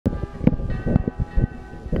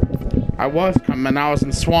I was coming. I was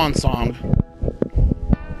in Swan Song.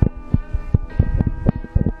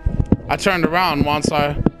 I turned around once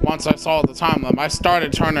I saw the time limit. I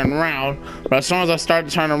started turning around, but as soon as I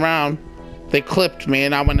started turning around, they clipped me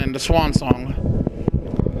and I went into Swan Song.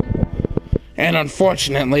 And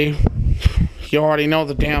unfortunately, you already know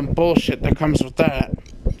the damn bullshit that comes with that.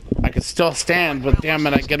 I could still stand, but damn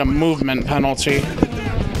it, I get a movement penalty.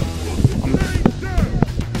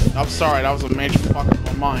 I'm sorry, that was a major fuck up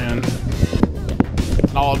on my end.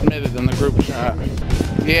 And I'll admit it in the group chat.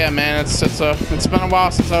 Yeah, man, it's been a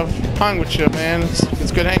while since I've hung with you, man.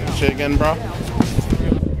 It's good hanging with you again, bro.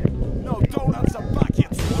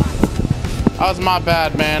 That was my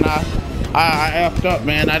bad, man. I effed up,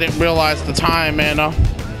 man. I didn't realize the time, man.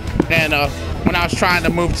 When I was trying to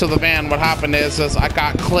move to the van, what happened is I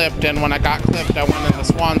got clipped, and when I got clipped, I went into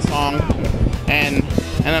Swan Song, and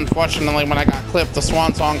unfortunately, when I got clipped, the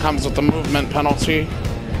Swan Song comes with the movement penalty.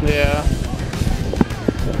 Yeah.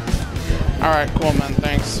 Alright, cool, man,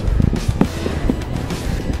 thanks.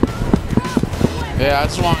 Yeah, I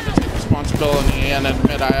just wanted to take responsibility and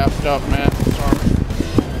admit I effed up, man. Sorry.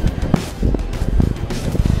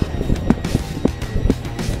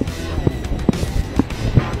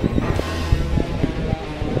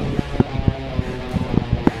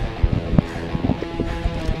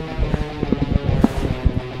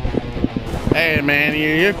 Hey, man,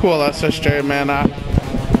 you're cool, SSJ, man. I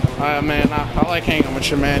like hanging with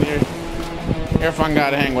you, man. You're a fun guy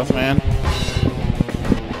to hang with, man.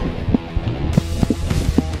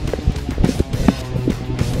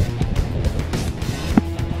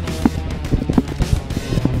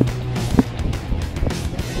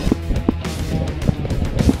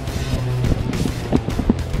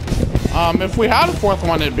 If we had a fourth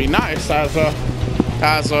one, it'd be nice, as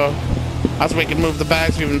we can move the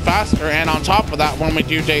bags even faster. And on top of that, when we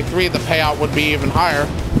do day 3, the payout would be even higher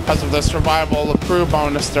because of the survival crew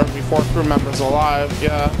bonus. There would be 4 crew members alive.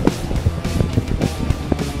 Yeah.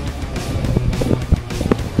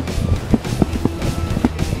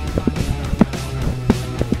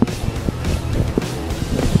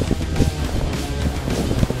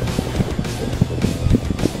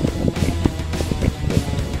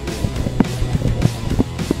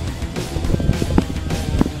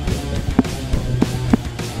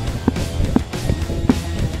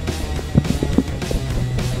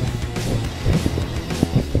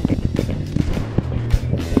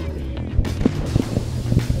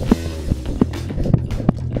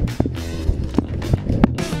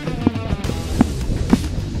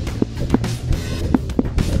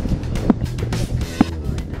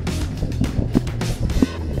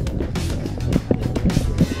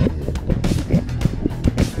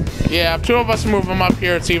 Yeah, if 2 of us move them up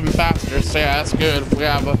here, it's even faster. So yeah, that's good. If we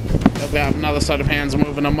have another set of hands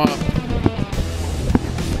moving them up.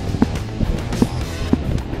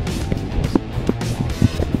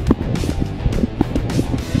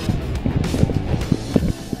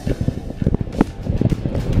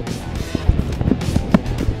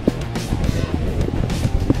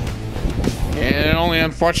 And the only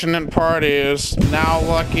unfortunate part is now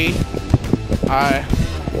lucky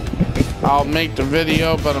I'll make the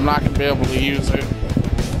video, but I'm not going to be able to use it.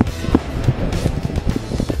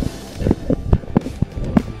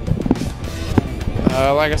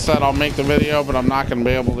 Like I said, I'll make the video, but I'm not going to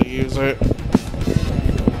be able to use it.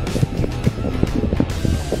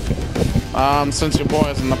 Since your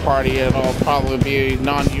boy's in the party, it'll probably be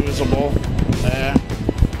non-usable.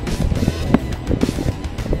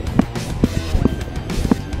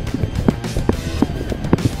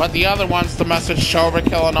 But the other ones, the message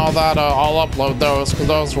overkill and all that, I'll upload those because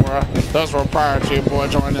those were prior to your boy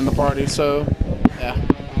joining the party. So yeah.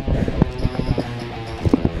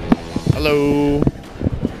 Hello.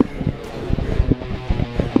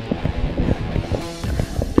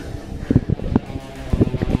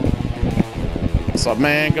 What's up,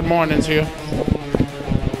 man? Good morning to you.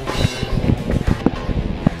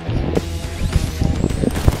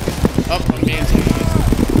 Oh, I'm being teased.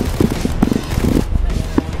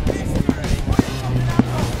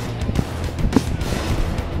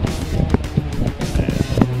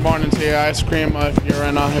 Morning to you, ice cream.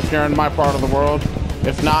 If you're in my part of the world.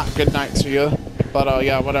 If not, good night to you. But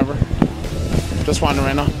yeah, whatever. Just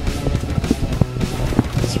wondering.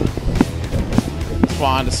 Just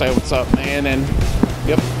wanted to say what's up, man. And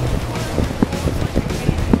yep.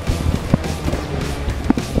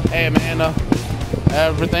 Hey, man.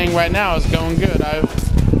 Everything right now is going good.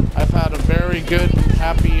 I've had a very good,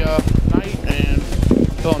 happy night, and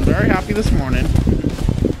feeling very happy this morning.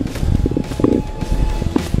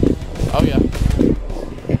 Oh yeah.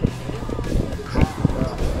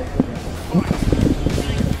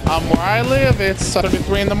 Where I live, it's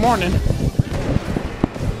 7:33 in the morning.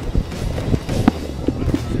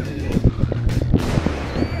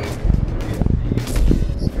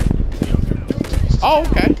 Oh,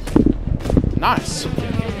 okay. Nice.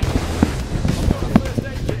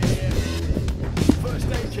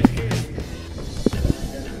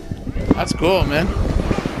 That's cool, man.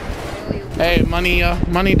 Hey,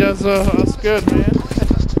 money does us good, man.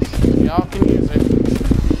 Y'all can use it.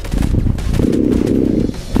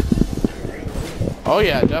 Oh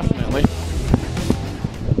yeah, definitely.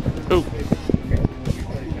 Ooh.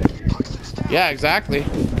 Yeah, exactly.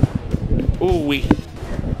 Ooh wee.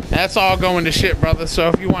 That's all going to shit, brother. So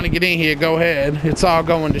if you want to get in here, go ahead. It's all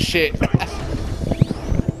going to shit.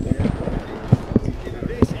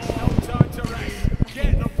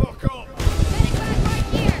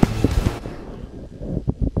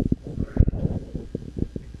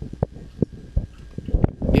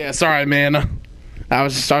 Yeah, sorry, man. I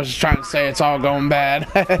was just trying to say it's all going bad.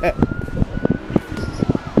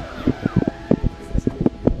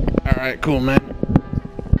 All right, cool, man.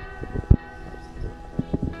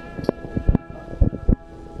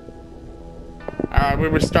 All right, we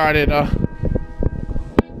restarted.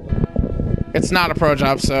 It's not a pro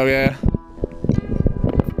job, so yeah.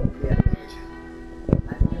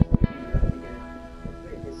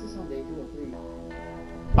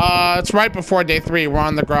 It's right before day 3. We're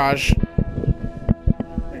on the garage.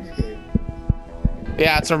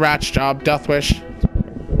 Yeah, it's a rat's job, deathwish.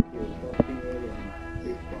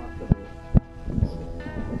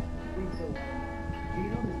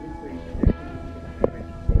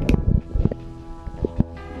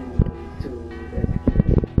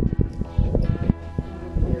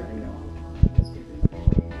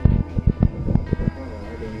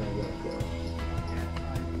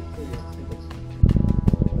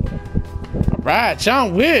 Right,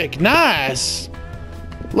 John Wick, nice.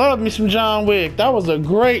 Love me some John Wick. That was a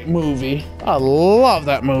great movie. I love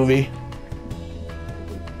that movie.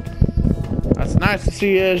 That's nice to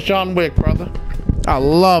see you as John Wick, brother. I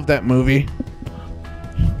love that movie.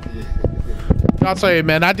 I'll tell you,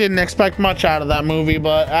 man, I didn't expect much out of that movie,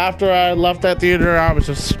 but after I left that theater, I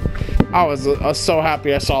was so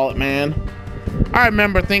happy I saw it, man. I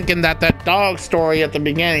remember thinking that dog story at the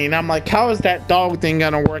beginning, I'm like, how is that dog thing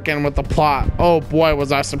gonna work in with the plot? Oh boy,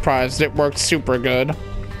 was I surprised. It worked super good.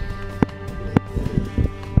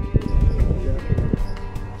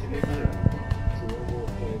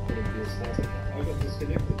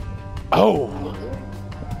 Oh.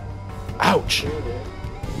 Ouch.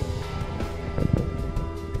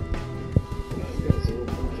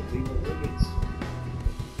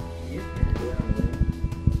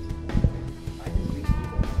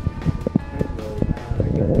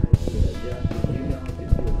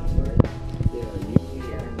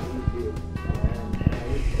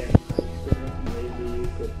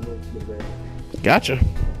 Gotcha.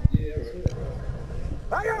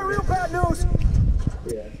 I got real bad news.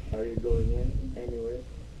 Yeah, are you going in anyway?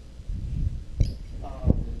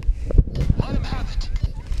 Let him have it.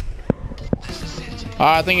 This is it.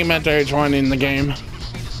 I think he meant to joining the game.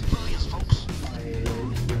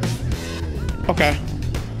 Okay.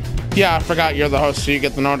 Yeah, I forgot you're the host, so you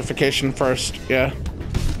get the notification first. Yeah.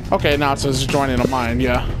 Okay, now it says joining on mine.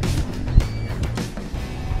 Yeah.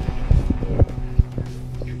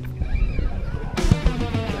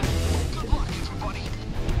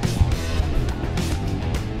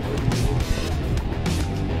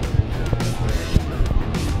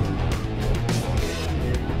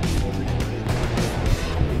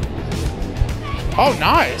 Oh,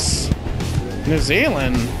 nice. New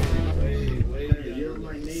Zealand.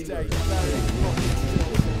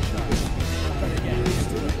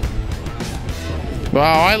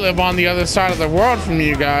 Wow, I live on the other side of the world from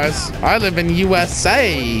you guys. I live in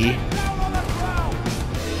USA.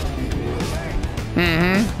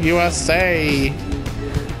 USA.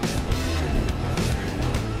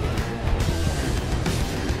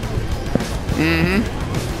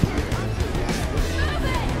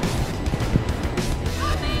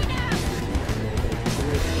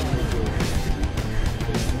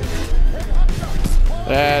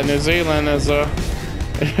 Yeah, New Zealand is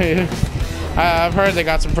I've heard they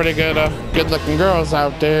got some pretty good, good-looking girls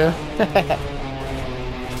out there.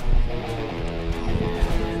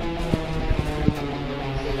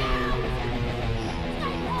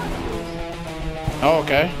 Oh,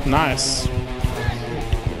 okay, nice.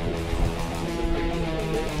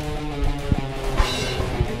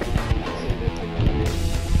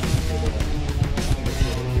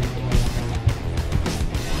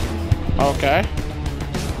 Okay.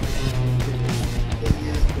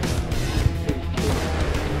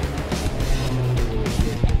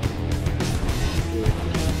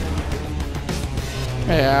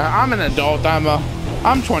 Yeah, I'm an adult.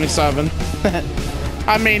 I'm 27.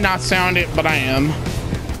 I may not sound it, but I am.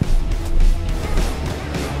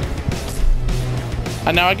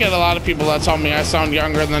 I know I get a lot of people that tell me I sound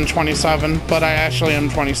younger than 27, but I actually am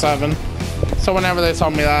 27. So whenever they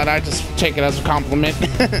tell me that, I just take it as a compliment.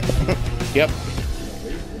 Yep.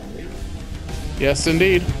 Yes,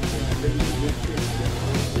 indeed.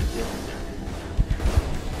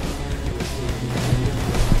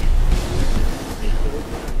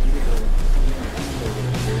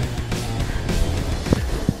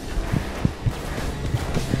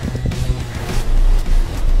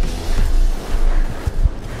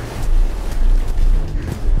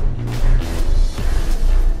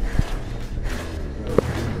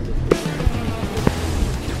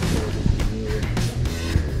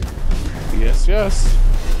 Yes.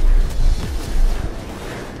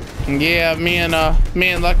 Yeah, me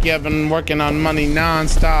and Lucky have been working on money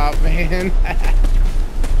non-stop, man.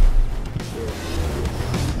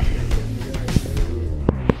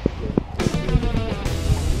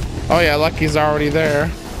 Oh yeah, Lucky's already there.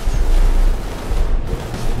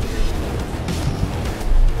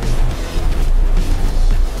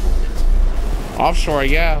 Offshore,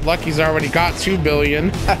 yeah. Lucky's already got 2 billion.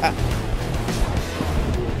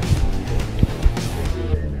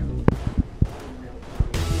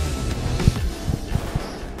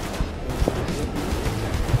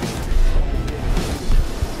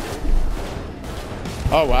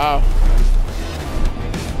 Oh wow.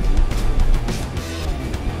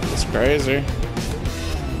 That's crazy.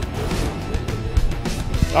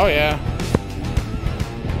 Oh yeah.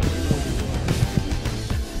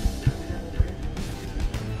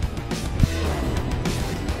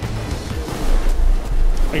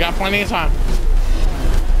 We got plenty of time.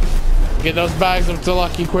 Get those bags up to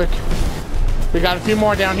Lucky quick. We got a few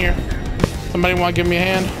more down here. Somebody want to give me a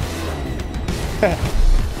hand?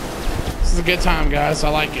 This is a good time, guys. I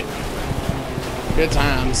like it. Good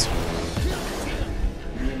times.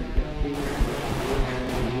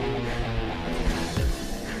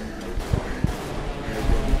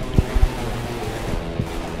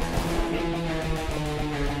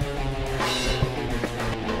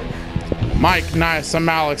 Mike, nice. I'm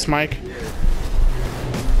Alex, Mike.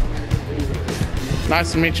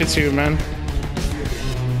 Nice to meet you too, man.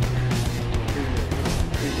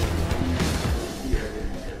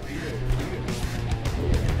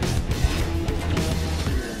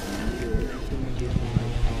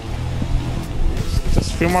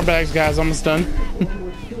 Just a few more bags, guys. Almost done.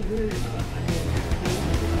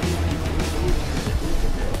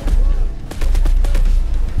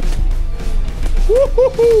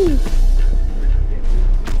 Woo-hoo-hoo!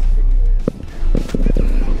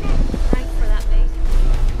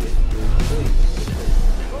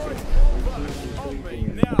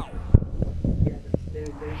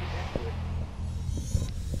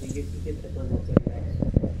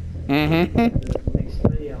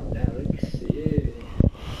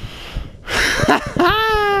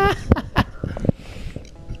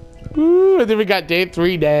 Ooh, and then we got day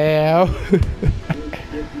 3 now.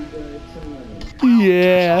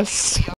 Yes.